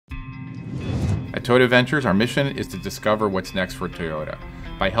At Toyota Ventures, our mission is to discover what's next for Toyota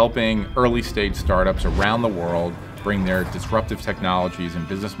by helping early-stage startups around the world bring their disruptive technologies and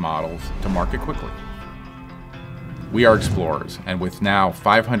business models to market quickly. We are explorers, and with now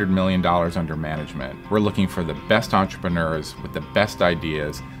 $500 million under management, we're looking for the best entrepreneurs with the best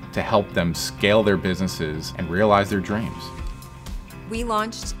ideas to help them scale their businesses and realize their dreams. We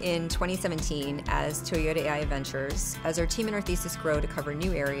launched in 2017 as Toyota AI Ventures. As our team and our thesis grow to cover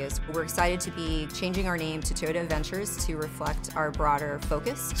new areas, we're excited to be changing our name to Toyota Ventures to reflect our broader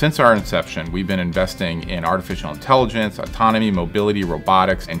focus. Since our inception, we've been investing in artificial intelligence, autonomy, mobility,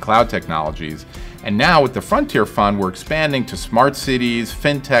 robotics, and cloud technologies. And now with the Frontier Fund, we're expanding to smart cities,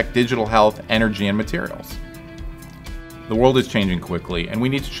 fintech, digital health, energy, and materials. The world is changing quickly, and we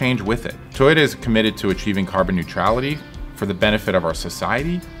need to change with it. Toyota is committed to achieving carbon neutrality for the benefit of our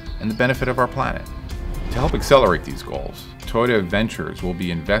society and the benefit of our planet. To help accelerate these goals, Toyota Ventures will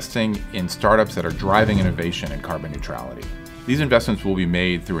be investing in startups that are driving innovation and carbon neutrality. These investments will be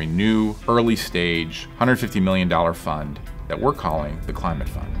made through a new, early-stage, $150 million fund that we're calling the Climate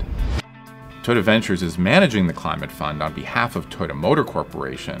Fund. Toyota Ventures is managing the Climate Fund on behalf of Toyota Motor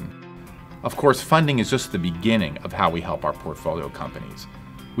Corporation. Of course, funding is just the beginning of how we help our portfolio companies.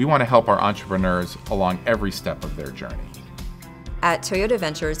 We want to help our entrepreneurs along every step of their journey. At Toyota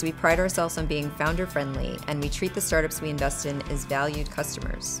Ventures, we pride ourselves on being founder-friendly, and we treat the startups we invest in as valued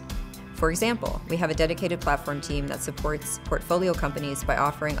customers. For example, we have a dedicated platform team that supports portfolio companies by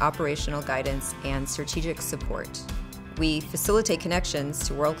offering operational guidance and strategic support. We facilitate connections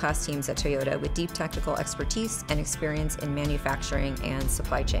to world-class teams at Toyota with deep technical expertise and experience in manufacturing and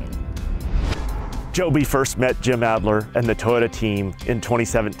supply chain. Joby first met Jim Adler and the Toyota team in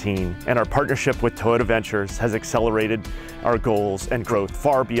 2017, and our partnership with Toyota Ventures has accelerated our goals and growth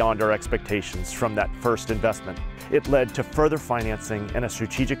far beyond our expectations from that first investment. It led to further financing and a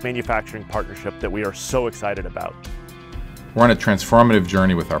strategic manufacturing partnership that we are so excited about. We're on a transformative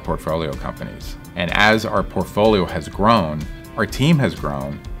journey with our portfolio companies, and as our portfolio has grown, our team has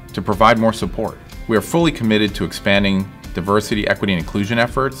grown to provide more support. We are fully committed to expanding diversity, equity, and inclusion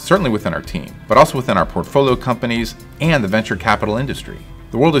efforts, certainly within our team, but also within our portfolio companies and the venture capital industry.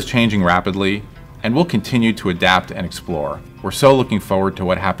 The world is changing rapidly, and we'll continue to adapt and explore. We're so looking forward to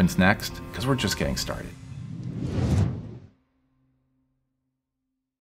what happens next, because we're just getting started.